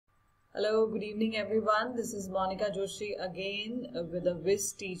Hello, good evening everyone. This is Monica Joshi again with a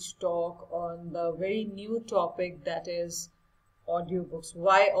WhizTeach talk on the very new topic, that is audiobooks.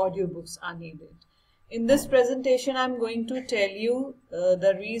 Why audiobooks are needed. In this presentation, I'm going to tell you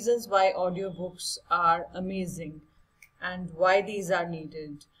the reasons why audiobooks are amazing and why these are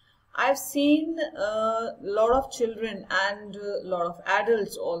needed. I've seen a lot of children and a lot of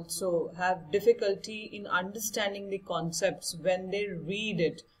adults also have difficulty in understanding the concepts when they read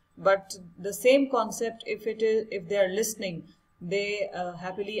it. But the same concept, if they are listening, they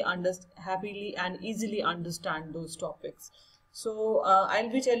happily and easily understand those topics. So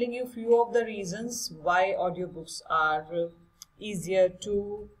I'll be telling you few of the reasons why audiobooks are easier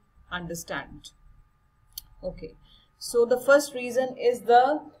to understand. Okay, so the first reason is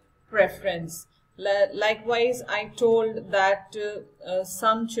the preference. Likewise, I told that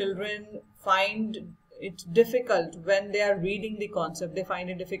some children find it difficult when they are reading the concept. They find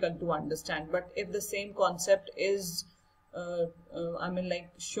it difficult to understand. But if the same concept is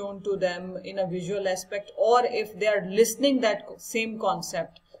shown to them in a visual aspect, or if they are listening that same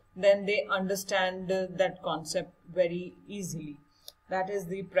concept, then they understand that concept very easily. That is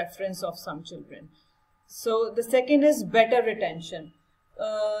the preference of some children. So the second is better retention.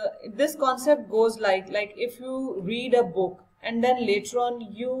 This concept goes like if you read a book and then later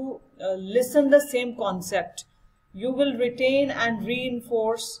on you listen the same concept, you will retain and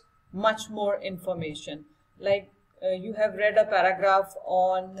reinforce much more information. Like you have read a paragraph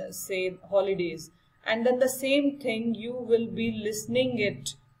on, say, holidays, and then the same thing you will be listening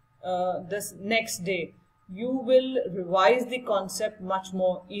it this next day. You will revise the concept much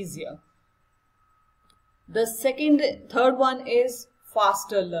more easier. The third one is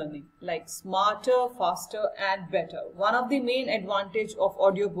faster learning, like smarter, faster and better. One of the main advantage of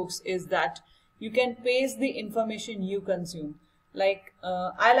audiobooks is that you can pace the information you consume. Like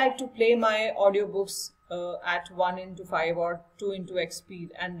I like to play my audiobooks at 1:5 or 2:x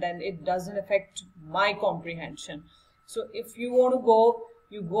speed, and then it doesn't affect my comprehension. So if you want to go,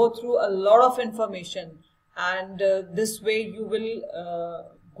 you go through a lot of information, and this way you will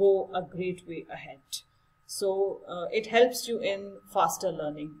go a great way ahead. So it helps you in faster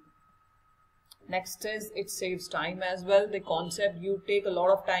learning. Next is it saves time as well. The concept, you take a lot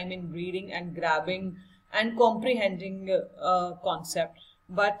of time in reading and grabbing and comprehending a concept.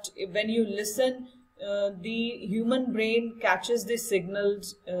 But when you listen, the human brain catches the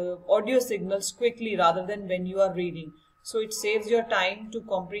signals, audio signals quickly rather than when you are reading. So it saves your time to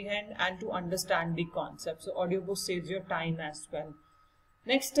comprehend and to understand the concept. So audiobook saves your time as well.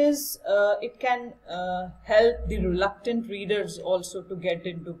 Next is it can help the reluctant readers also to get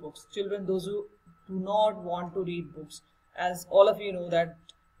into books. Children, those who do not want to read books, as all of you know that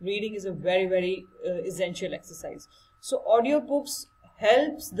reading is a very essential exercise. So audiobooks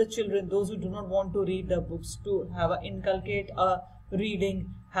helps the children, those who do not want to read the books, to inculcate a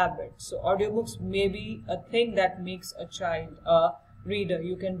reading habit. So audiobooks may be a thing that makes a child a reader.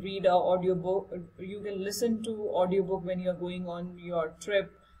 You can read an audiobook, you can listen to audiobook when you're going on your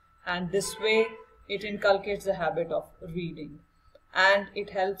trip, and this way it inculcates the habit of reading, and it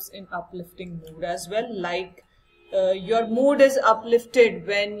helps in uplifting mood as well. Like your mood is uplifted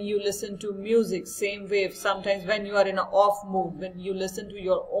when you listen to music. Same way, sometimes when you are in an off mood, when you listen to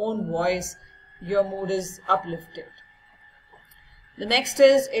your own voice, your mood is uplifted. The next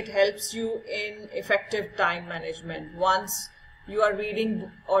is it helps you in effective time management. Once you are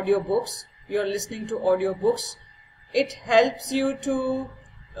reading audiobooks, you are listening to audiobooks, it helps you to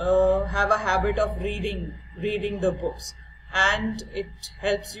have a habit of reading the books, and it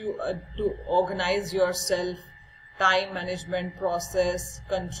helps you to organize yourself, time management process,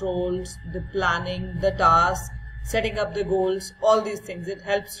 controls, the planning, the task, setting up the goals, all these things. It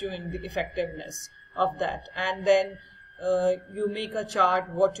helps you in the effectiveness of that, and then you make a chart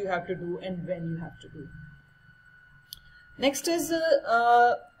what you have to do and when you have to do. Next is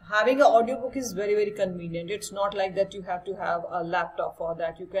having an audiobook is very convenient. It's not like that you have to have a laptop for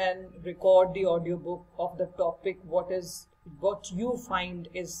that. You can record the audiobook of the topic, what you find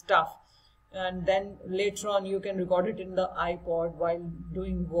is tough, and then later on you can record it in the iPod while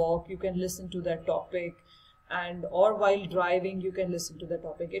doing work. You can listen to that topic, or while driving you can listen to the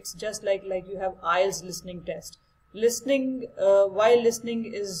topic. It's just like you have IELTS listening test. Listening while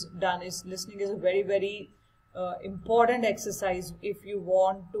listening is done. Listening is a very important exercise. If you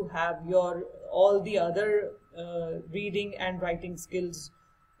want to have your all the other reading and writing skills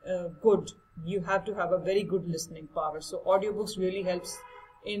good, you have to have a very good listening power. So audiobooks really helps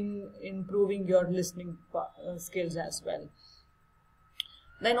in improving your listening skills as well.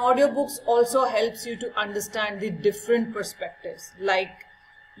 Then audiobooks also helps you to understand the different perspectives. Like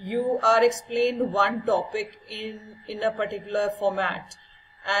you are explained one topic in a particular format,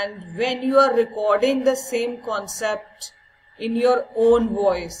 and when you are recording the same concept in your own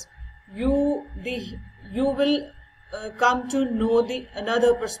voice, you will come to know the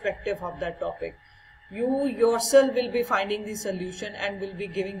another perspective of that topic. You yourself will be finding the solution and will be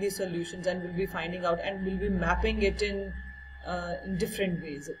giving the solutions and will be finding out and will be mapping it in different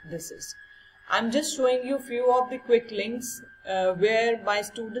ways. I'm just showing you few of the quick links where my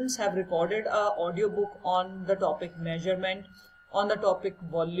students have recorded a audiobook on the topic measurement, on the topic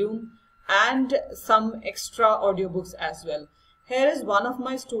volume, and some extra audiobooks as well. Here is one of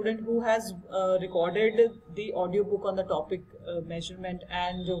my student who has recorded the audiobook on the topic measurement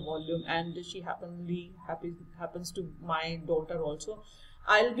and volume, and she happens to my daughter also.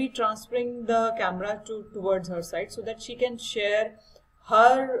 I'll be transferring the camera towards her side so that she can share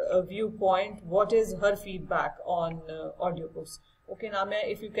her viewpoint, what is her feedback on audiobooks. Okay, Namya,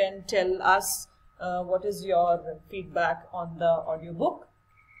 if you can tell us what is your feedback on the audiobook.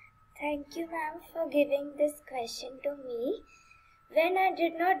 Thank you, ma'am, for giving this question to me. When I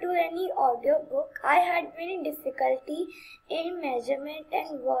did not do any audiobook, I had many difficulty in measurement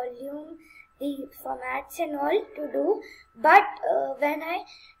and volume, the formats and all to do. But when I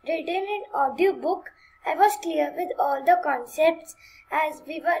did in an audiobook, I was clear with all the concepts as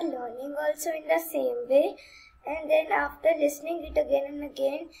we were learning also in the same way. And then after listening it again and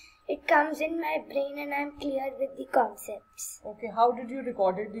again, it comes in my brain and I'm clear with the concepts. Okay, how did you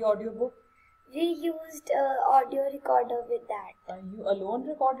record the audiobook? We used audio recorder with that. You alone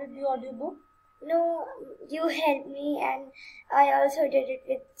recorded the audiobook? No, you helped me and I also did it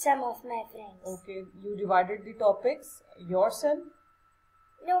with some of my friends. Okay, you divided the topics yourself?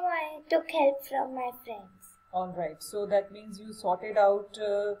 No, I took help from my friends. Alright, so that means you sorted out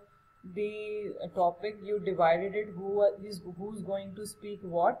the topic, you divided it, who's going to speak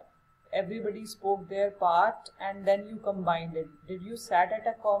what. Everybody spoke their part and then you combined it. Did you sat at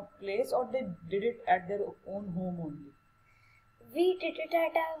a place or they did it at their own home only? We did it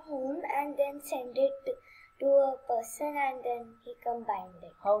at our home and then sent it to a person and then he combined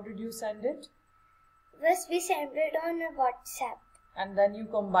it. How did you send it? First we sent it on a WhatsApp. And then you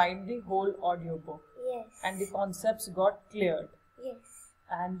combined the whole audiobook. Yes. And the concepts got cleared. Yes.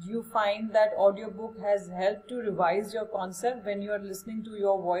 And you find that audiobook has helped to revise your concept when you are listening to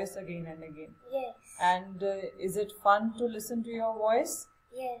your voice again and again. Yes. And is it fun to listen to your voice?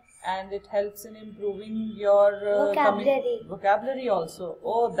 Yes. And it helps in improving your vocabulary also.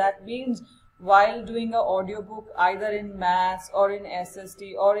 Oh, that means while doing an audiobook either in maths or in SST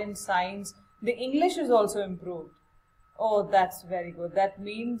or in science, the English is also improved. Oh, that's very good. That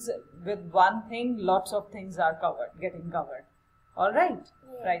means with one thing, lots of things are getting covered. All right.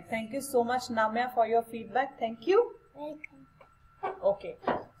 Yes. Right. Thank you so much, Namya, for your feedback. Thank you. Welcome. Okay.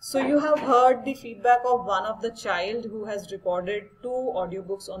 So you have heard the feedback of one of the child who has recorded 2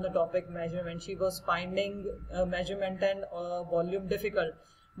 audiobooks on the topic measurement. She was finding measurement and volume difficult.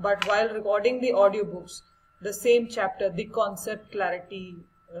 But while recording the audiobooks, the same chapter, the concept clarity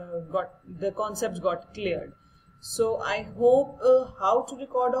the concepts got cleared. So I hope how to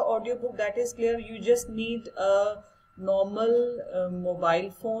record an audiobook, that is clear. You just need a normal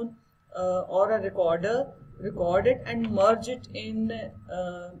mobile phone or a recorder. Record it and merge it in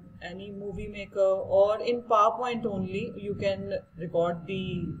any movie maker or in PowerPoint only. You can record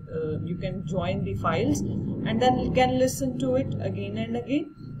you can join the files and then you can listen to it again and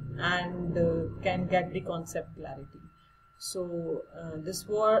again and can get the concept clarity. So this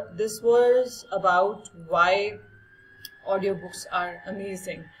was about why audiobooks are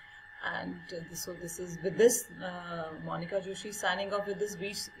amazing. And so this is with this Monica Joshi signing off with this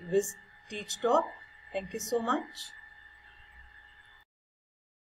WhizTeach talk. Thank you so much.